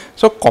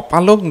চ'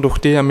 কপালক দুখ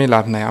দি আমি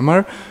লাভ নাই আমাৰ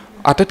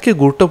আটাইতকৈ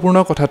গুৰুত্বপূৰ্ণ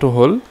কথাটো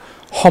হ'ল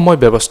সময়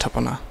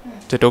ব্যৱস্থাপনা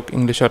যেটোক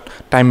ইংলিছত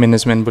টাইম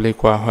মেনেজমেণ্ট বুলি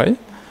কোৱা হয়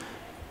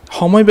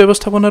সময়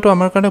ব্যৱস্থাপনাটো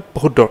আমাৰ কাৰণে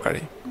বহুত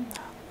দৰকাৰী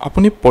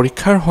আপুনি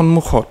পৰীক্ষাৰ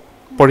সন্মুখত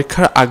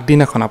পৰীক্ষাৰ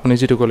আগদিনাখন আপুনি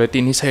যিটো ক'লে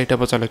 3-4টা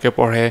বজালৈকে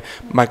পঢ়ে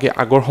বাকী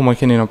আগৰ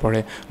সময়খিনি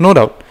নপঢ়ে ন'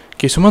 ডাউট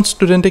কিছুমান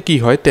ষ্টুডেণ্টে কি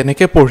হয়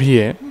তেনেকৈ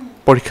পঢ়িয়ে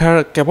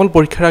কেৱল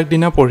পৰীক্ষাৰ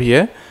আগদিনা পঢ়িয়ে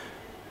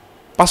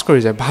পাছ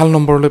কৰি যায় ভাল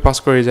নম্বৰলৈ পাছ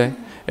কৰি যায়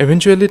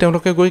ইভেঞ্চুৱেলি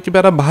তেওঁলোকে গৈ কিবা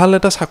এটা ভাল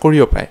এটা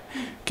চাকৰিও পায়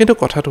কিন্তু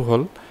কথাটো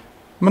হ'ল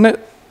মানে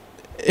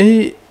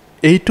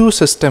এইটো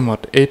ছিষ্টেমত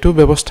এইটো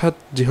ব্যৱস্থাত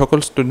যিসকল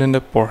ষ্টুডেণ্টে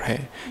পঢ়ে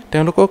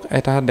তেওঁলোকক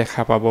এটা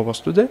দেখা পাব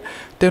বস্তু যে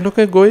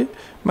তেওঁলোকে গৈ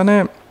মানে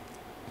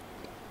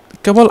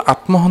কেৱল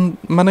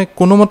মানে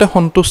কোনোমতে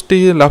সন্তুষ্টি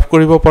লাভ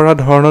কৰিব পৰা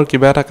ধৰণৰ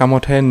কিবা এটা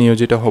কামতহে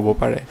নিয়োজিত হ'ব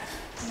পাৰে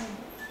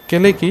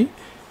কেলে কি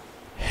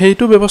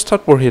সেইটো ব্যৱস্থাত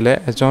পঢ়িলে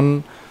এজন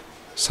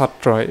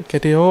ছাত্ৰই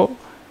কেতিয়াও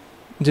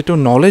যিটো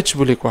নলেজ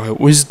বুলি কোৱা হয়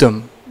উইজডম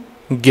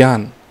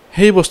জ্ঞান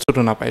সেই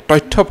বস্তুটো নাপায়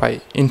তথ্য পায়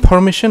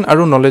ইনফৰমেশ্যন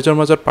আৰু নলেজৰ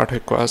মাজত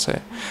পাৰ্থক্য আছে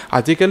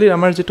আজিকালি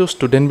আমাৰ যিটো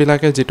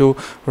ষ্টুডেণ্টবিলাকে যিটো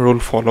ৰুল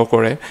ফ'ল'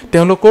 কৰে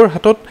তেওঁলোকৰ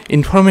হাতত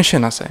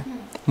ইনফৰমেশ্যন আছে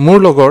মোৰ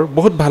লগৰ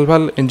বহুত ভাল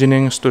ভাল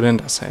ইঞ্জিনিয়াৰিং ষ্টুডেণ্ট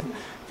আছে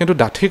কিন্তু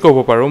ডাঠি ক'ব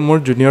পাৰোঁ মোৰ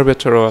জুনিয়ৰ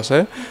বেটছৰো আছে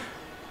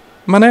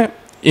মানে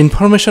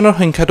ইনফৰমেশ্যনৰ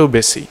সংখ্যাটো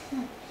বেছি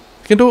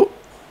কিন্তু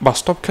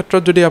বাস্তৱ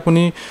ক্ষেত্ৰত যদি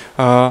আপুনি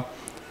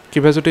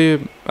কিবা যদি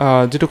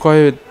যিটো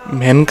কয়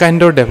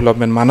মেনকাইণ্ডৰ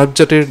ডেভেলপমেণ্ট মানৱ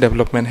জাতিৰ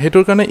ডেভেলপমেণ্ট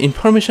সেইটোৰ কাৰণে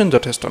ইনফৰমেশ্যন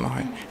যথেষ্ট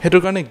নহয়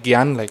সেইটোৰ কাৰণে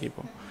জ্ঞান লাগিব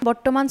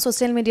বৰ্তমান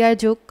ছ'চিয়েল মিডিয়াৰ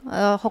যুগ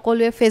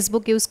সকলোৱে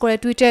ফেচবুক ইউজ কৰে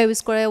টুইটাৰ ইউজ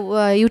কৰে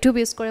ইউটিউব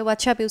ইউজ কৰে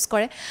হোৱাটছআপ ইউজ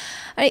কৰে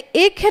আৰু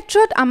এই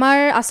ক্ষেত্ৰত আমাৰ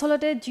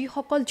আচলতে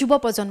যিসকল যুৱ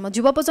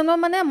প্ৰজন্ম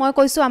মানে মই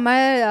কৈছোঁ আমাৰ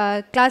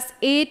ক্লাছ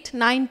 8,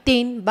 9,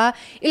 10 বা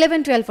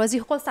 11, 12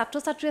 যিসকল ছাত্ৰ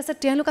ছাত্ৰী আছে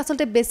তেওঁলোক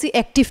আচলতে বেছি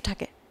এক্টিভ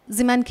থাকে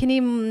যিমানখিনি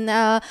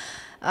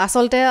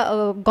আচলতে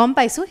গম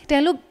পাইছোঁ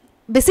তেওঁলোক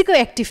বেছিকৈ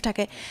এক্টিভ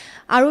থাকে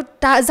আৰু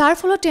যাৰ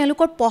ফলত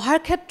তেওঁলোকৰ পঢ়াৰ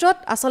ক্ষেত্ৰত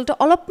আচলতে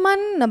অলপমান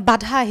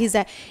বাধা আহি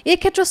যায় এই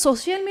ক্ষেত্ৰত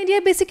ছ'চিয়েল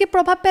মিডিয়াই বেছিকৈ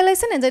প্ৰভাৱ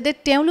পেলাইছে নে যে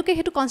তেওঁলোকে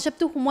সেইটো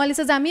কনচেপ্টটো সোমোৱাই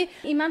লৈছে যে আমি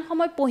ইমান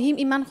সময় পঢ়িম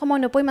ইমান সময়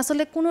নপঢ়িম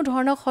আচলতে কোনো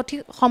ধৰণৰ সঠিক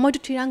সময়টো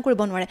থিৰাং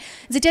কৰিব নোৱাৰে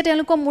যেতিয়া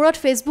তেওঁলোকৰ মূৰত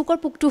ফেচবুকৰ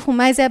পোকটো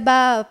সোমাই যায় বা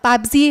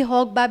পাবজি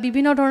হওক বা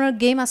বিভিন্ন ধৰণৰ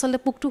গেম আচলতে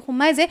পোকটো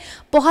সোমাই যায়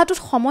পঢ়াটোত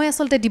সময়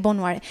আচলতে দিব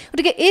নোৱাৰে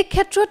গতিকে এই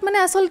ক্ষেত্ৰত মানে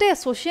আচলতে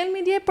ছ'চিয়েল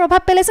মিডিয়াই প্ৰভাৱ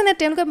পেলাইছে নে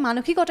তেওঁলোকে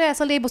মানসিকতাই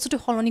আচলতে এই বস্তুটো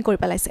সলনি কৰি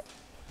পেলাইছে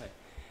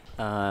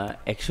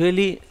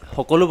একচুৱেলি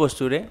সকলো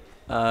বস্তুৰে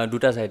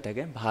দুটা ছাইড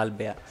থাকে ভাল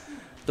বেয়া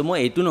তো মই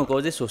এইটো নকওঁ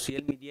যে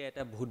ছ'চিয়েল মিডিয়া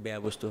এটা বহুত বেয়া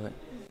বস্তু হয়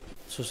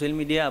ছ'চিয়েল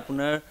মিডিয়া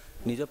আপোনাৰ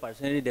নিজৰ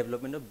পাৰ্চনেলিটি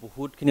ডেভেলপমেণ্টত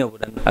বহুতখিনি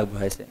অৱদান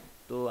আগবঢ়াইছে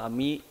তো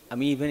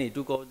আমি ইভেন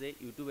এইটো কওঁ যে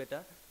ইউটিউব এটা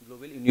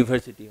গ্ল'বেল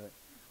ইউনিভাৰ্চিটি হয়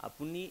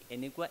আপুনি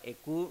এনেকুৱা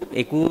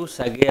একো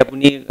চাগে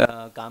আপুনি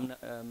কাম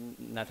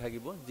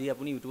নাথাকিব যি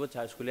আপুনি ইউটিউবত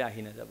চাৰ্চ কৰিলে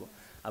আহি নাযাব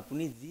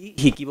আপুনি যি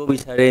শিকিব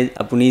বিচাৰে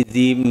আপুনি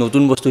যি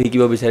নতুন বস্তু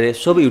শিকিব বিচাৰে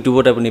চব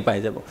ইউটিউবত আপুনি পাই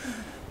যাব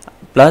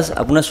প্লাছ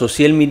আপোনাৰ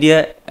ছ'চিয়েল মিডিয়া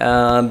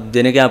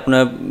যেনেকৈ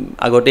আপোনাৰ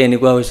আগতে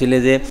এনেকুৱা হৈছিলে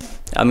যে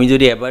আমি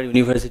যদি এবাৰ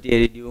ইউনিভাৰ্চিটি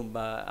এৰি দিওঁ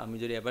বা আমি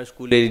যদি এবাৰ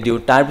স্কুল এৰি দিওঁ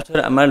তাৰপিছত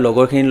আমাৰ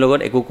লগৰখিনিৰ লগত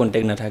একো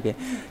কণ্টেক্ট নাথাকে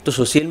তো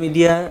ছ'চিয়েল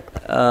মিডিয়া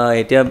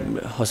এতিয়া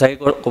সঁচাকৈ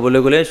ক'বলৈ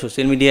গ'লে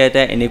ছ'চিয়েল মিডিয়া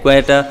এটা এনেকুৱা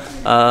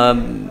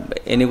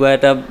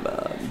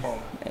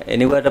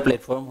এটা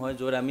প্লেটফৰ্ম হয়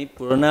য'ত আমি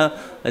পুৰণা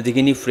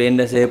যিখিনি ফ্ৰেণ্ড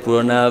আছে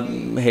পুৰণা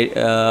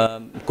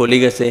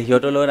কলিগ আছে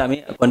সিহঁতৰ লগত আমি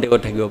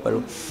কণ্টেক্টত থাকিব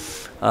পাৰোঁ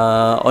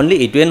অনলি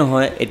এইটোৱে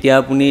নহয় এতিয়া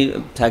আপুনি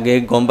চাগে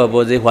গম পাব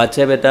যে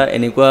হোৱাটছএপ এটা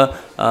এনেকুৱা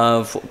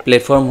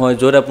প্লেটফৰ্ম হয়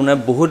য'ত আপোনাৰ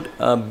বহুত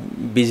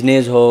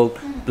বিজনেছ হওক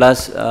প্লাছ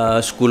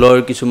স্কুলৰ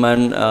কিছুমান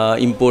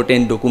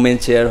ইম্পৰ্টেণ্ট ডকুমেণ্ট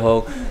শ্বেয়াৰ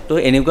হওক তো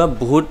এনেকুৱা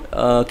বহুত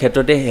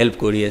ক্ষেত্ৰতে হেল্প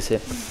কৰি আছে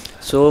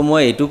চ'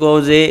 মই এইটো কওঁ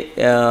যে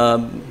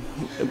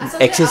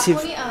এক্সেচিভ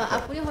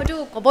আপুনি হয়তো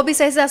ক'ব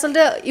বিচাৰিছে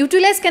আচলতে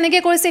ইউটিলাইজ কেনেকৈ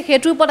কৰিছে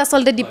সেইটোৰ ওপৰত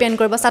আচলতে ডিপেণ্ড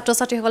কৰিব ছাত্ৰ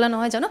ছাত্ৰীসকলে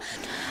নহয় জানো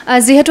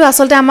যিহেতু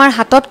আচলতে আমাৰ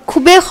হাতত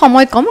খুবেই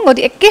সময় কম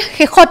গতিকে একে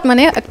শেষত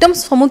মানে একদম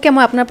চমুকৈ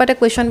মই আপোনাৰ পৰা এটা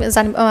কুৱেশ্যন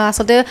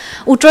আচলতে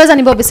উত্তৰ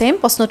জানিব বিচাৰিম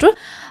প্ৰশ্নটোৰ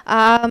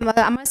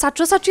আমাৰ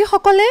ছাত্ৰ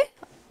ছাত্ৰীসকলে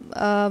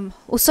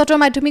উচ্চতৰ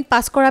মাধ্যমিক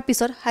পাছ কৰাৰ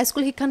পিছত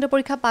হাইস্কুল শিক্ষান্ত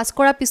পৰীক্ষা পাছ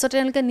কৰাৰ পিছত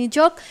তেওঁলোকে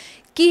নিজক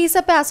কি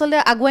হিচাপে আচলতে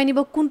আগুৱাই নিব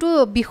কোনটো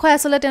বিষয়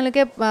আচলতে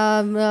তেওঁলোকে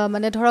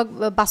মানে ধৰক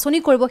বাছনি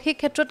কৰিব সেই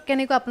ক্ষেত্ৰত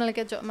কেনেকৈ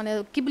আপোনালোকে মানে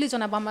কি বুলি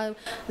জনাব আমাৰ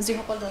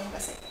যিসকল দৰ্শক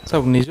আছে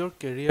চাওক নিজৰ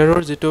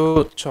কেৰিয়াৰৰ যিটো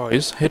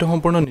চইচ সেইটো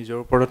সম্পূৰ্ণ নিজৰ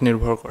ওপৰত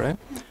নিৰ্ভৰ কৰে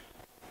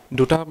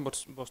দুটা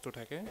বস্তু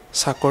থাকে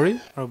চাকৰি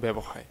আৰু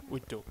ব্যৱসায়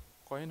উদ্যোগ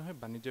কয় নহয়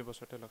বাণিজ্য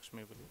বছৰতে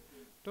লক্ষ্মী বুলি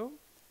তো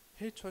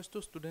সেই চইচটো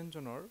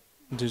ষ্টুডেণ্টজনৰ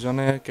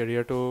যিজনে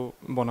কেৰিয়াৰটো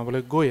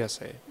বনাবলৈ গৈ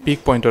আছে পিক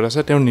পইণ্টত আছে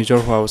তেওঁৰ নিজৰ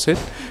হোৱা উচিত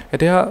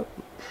এতিয়া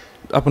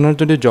আপোনাৰ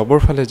যদি জবৰ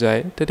ফালে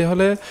যায়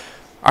তেতিয়াহ'লে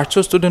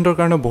আৰ্টছৰ ষ্টুডেণ্টৰ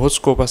কাৰণে বহুত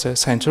স্ক'প আছে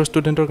ছায়েন্সৰ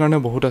ষ্টুডেণ্টৰ কাৰণে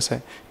বহুত আছে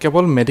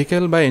কেৱল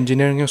মেডিকেল বা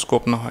ইঞ্জিনিয়াৰিঙৰ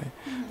স্ক'প নহয়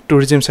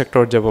টুৰিজিম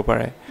ছেক্টৰত যাব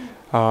পাৰে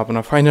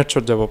আপোনাৰ ফাইন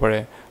আৰ্টছত যাব পাৰে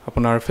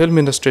আপোনাৰ ফিল্ম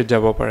ইণ্ডাষ্ট্ৰীত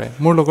যাব পাৰে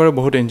মোৰ লগৰে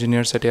বহুত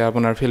ইঞ্জিনিয়াৰ্ছ এতিয়া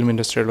আপোনাৰ ফিল্ম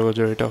ইণ্ডাষ্ট্ৰীৰ লগত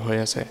জড়িত হৈ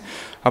আছে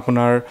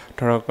আপোনাৰ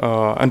ধৰক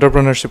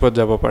এণ্টাৰপ্ৰেনাৰশ্বিপত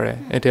যাব পাৰে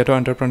এতিয়াতো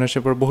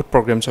এণ্টাৰপ্ৰেনাৰশ্বিপৰ বহুত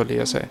প্ৰগ্ৰেম চলি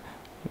আছে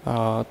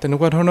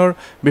তেনেকুৱা ধৰণৰ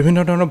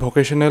বিভিন্ন ধৰণৰ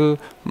ভকেশ্যনেল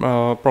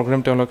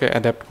প্ৰগ্ৰেম তেওঁলোকে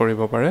এডাপ্ট কৰিব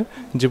পাৰে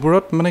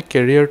যিবোৰত মানে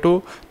কেৰিয়াৰটো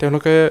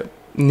তেওঁলোকে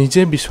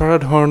নিজে বিচৰা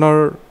ধৰণৰ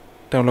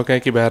তেওঁলোকে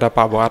কিবা এটা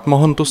পাব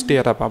আত্মসন্তুষ্টি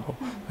এটা পাব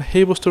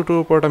সেই বস্তুটোৰ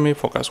ওপৰত আমি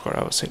ফ'কাছ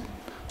কৰা উচিত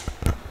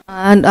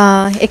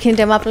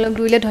এইখিনিতে মই আপোনালোক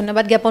দুইলে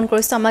ধন্যবাদ জ্ঞাপন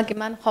কৰিছোঁ আমাক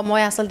ইমান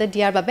সময় আচলতে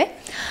দিয়াৰ বাবে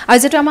আৰু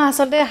যিহেতু আমাৰ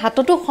আচলতে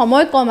হাততো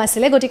সময় কম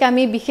আছিলে গতিকে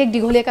আমি বিশেষ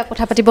দীঘলীয়াকৈ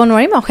কথা পাতিব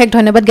নোৱাৰিম অশেষ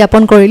ধন্যবাদ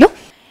জ্ঞাপন কৰিলোঁ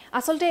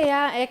আচলতে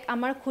এয়া এক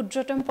আমাৰ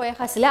ক্ষুদ্ৰতম প্ৰয়াস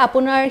আছিলে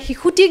আপোনাৰ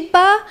শিশুটিক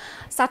বা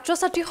ছাত্ৰ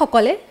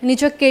ছাত্ৰীসকলে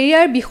নিজৰ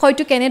কেৰিয়াৰ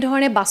বিষয়টো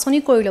কেনেধৰণে বাছনি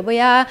কৰি ল'ব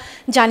এয়া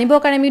জানিবৰ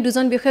কাৰণে আমি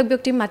দুজন বিশেষ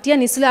ব্যক্তি মাতি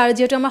আনিছিলোঁ আৰু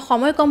যিহেতু আমাৰ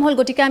সময় কম হ'ল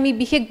গতিকে আমি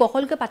বিশেষ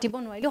বহলকৈ পাতিব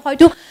নোৱাৰিলোঁ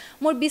হয়তো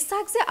মোৰ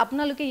বিশ্বাস যে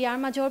আপোনালোকে ইয়াৰ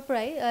মাজৰ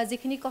পৰাই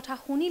যিখিনি কথা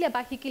শুনিলে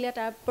বা শিকিলে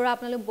তাৰ পৰা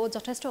আপোনালোক বহুত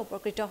যথেষ্ট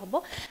উপকৃত হ'ব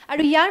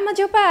আৰু ইয়াৰ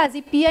মাজৰ পৰা আজি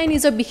PI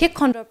নিজৰ বিশেষ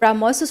খণ্ডৰ পৰা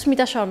মই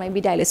সুস্মিতা শৰ্মাই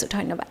বিদায় লৈছোঁ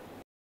ধন্যবাদ